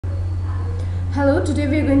Hello, today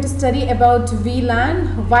we are going to study about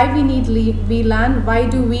VLAN, why we need VLAN, why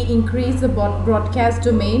do we increase the broadcast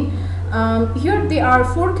domain. Here there are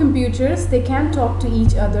 4 computers, they can talk to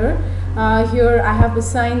each other. Here I have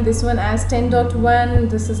assigned this one as 10.1,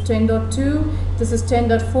 this is 10.2, this is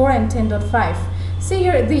 10.4 and 10.5. See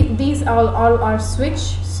here, these all are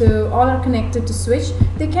switch, so all are connected to switch.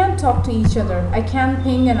 They can talk to each other. I can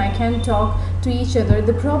ping and I can talk to each other.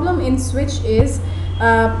 The problem in switch is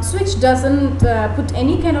switch doesn't put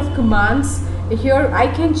any kind of commands. Here I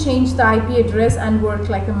can change the IP address and work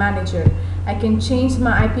like a manager. I can change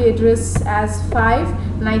my IP address as 5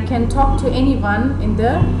 and I can talk to anyone in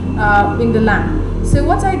the LAN. So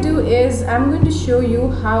what I do is I'm going to show you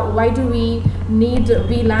why do we need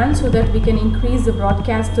VLAN, so that we can increase the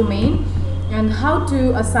broadcast domain, and how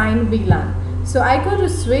to assign VLAN. So I go to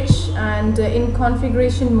switch and in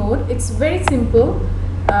configuration mode, it's very simple.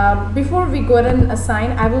 Before we go ahead and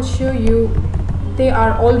assign, I will show you there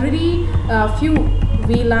are already a few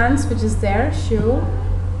VLANs which is there. Show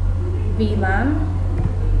VLAN.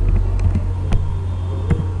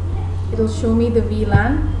 It'll show me the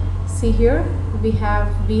VLAN. See here, we have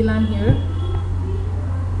VLAN here.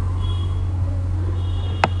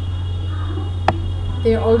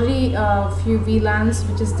 There are already a few VLANs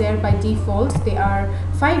which is there by default. There are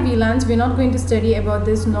 5 VLANs. We're not going to study about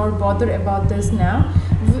this nor bother about this now.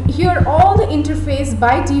 Here all the interface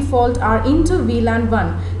by default are into VLAN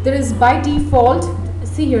 1. There is by default,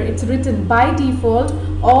 see here it's written by default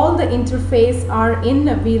all the interface are in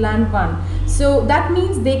VLAN 1. So that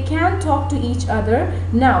means they can talk to each other.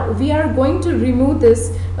 Now we are going to remove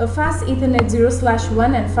this fast Ethernet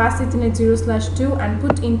 0/1 and fast Ethernet 0/2 and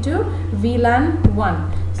put into VLAN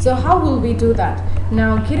 1. So how will we do that?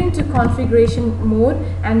 Now get into configuration mode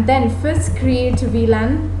and then first create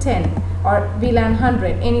VLAN 10 or VLAN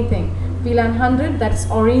 100, anything. VLAN 100, that's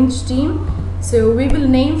orange team. So we will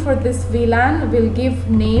name for this VLAN, we'll give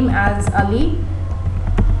name as Ali.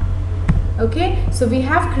 Okay, so we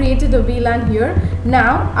have created a VLAN here.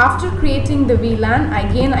 Now after creating the VLAN,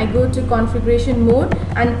 again I go to configuration mode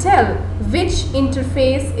and tell which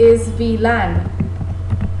interface is VLAN.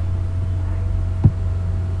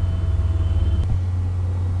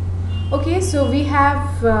 Okay, so we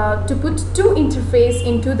have to put 2 interface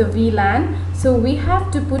into the VLAN, so we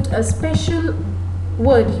have to put a special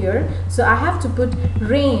word here. So I have to put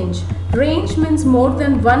range. Range means more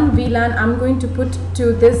than 1 VLAN I'm going to put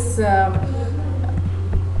to this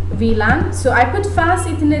VLAN. So I put fast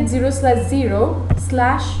Ethernet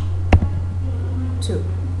 0/0/2.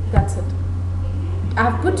 That's it. I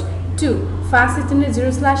have put 2 fast Ethernet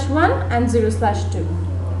 0/1 and 0/2.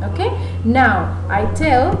 Okay, now I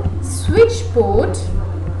tell switch port,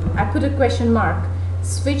 I put a question mark,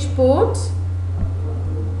 switch port,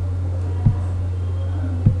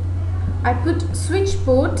 I put switch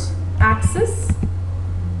port access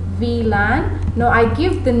VLAN. Now I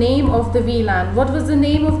give the name of the VLAN. What was the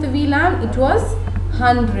name of the VLAN? It was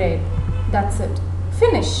 100. That's it.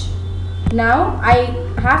 Finish. Now I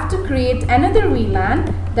have to create another VLAN,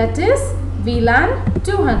 that is VLAN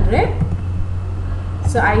 200.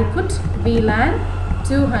 So I put VLAN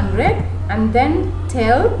 200 and then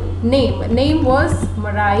tell name. Name was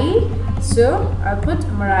Marai. So I put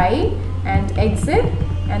Marai and exit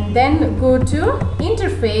and then go to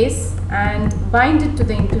interface and bind it to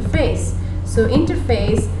the interface. So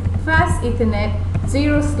interface fast Ethernet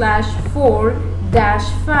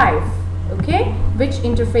 0/4-5. Okay, which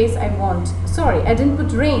interface I want. Sorry, I didn't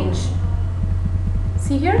put range.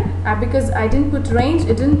 See here, because I didn't put range,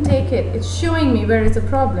 it didn't take it. It's showing me where is the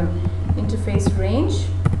problem. Interface range.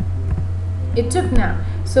 It took now.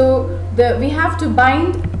 So we have to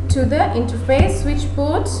bind to the interface switch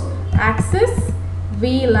port access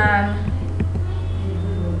VLAN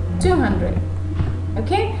 200.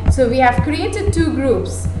 Okay, so we have created 2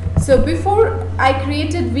 groups. So before I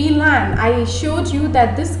created VLAN, I showed you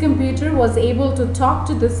that this computer was able to talk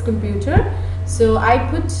to this computer. So I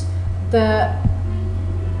put the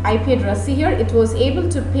IP address. See here, it was able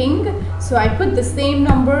to ping. So I put the same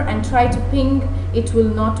number and try to ping. It will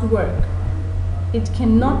not work. It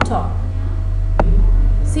cannot talk.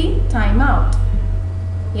 See, timeout.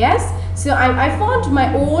 Yes, so I found my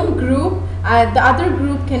own group. The other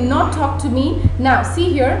group cannot talk to me. Now see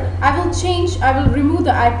here, I will remove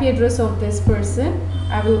the IP address of this person.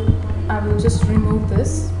 I will just remove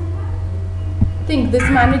this. Think this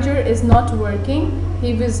manager is not working.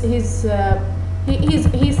 He's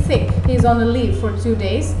sick. He's on a leave for 2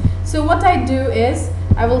 days. So what I do is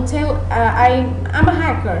I will tell I'm a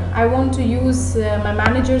hacker. I want to use my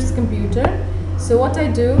manager's computer. So what I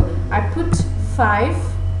do, I put 5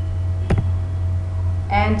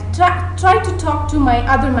 and try to talk to my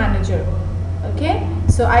other manager. Okay,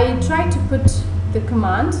 so I try to put the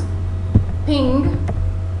command ping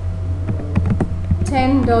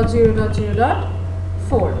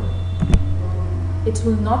 10.0.0.4. It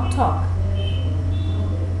will not talk.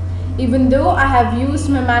 Even though I have used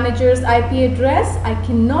my manager's IP address, I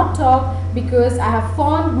cannot talk because I have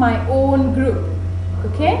formed my own group.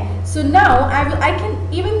 Okay, so now I can,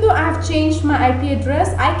 even though I have changed my IP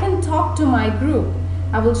address, I can talk to my group.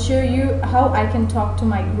 I will show you how I can talk to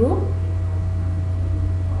my group.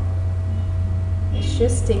 It's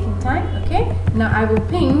just taking time. Okay, now I will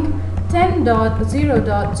ping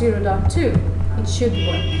 10.0.0.2. It should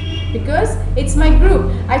work because it's my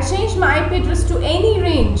group. I changed my IP address to any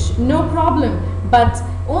range, no problem, but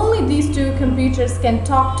only these two computers can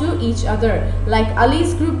talk to each other. Like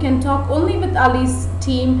Ali's group can talk only with Ali's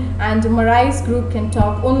team, and Marai's group can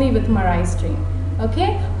talk only with Marai's team.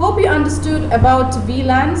 Okay, hope you understood about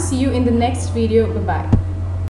VLAN. See you in the next video. Bye bye.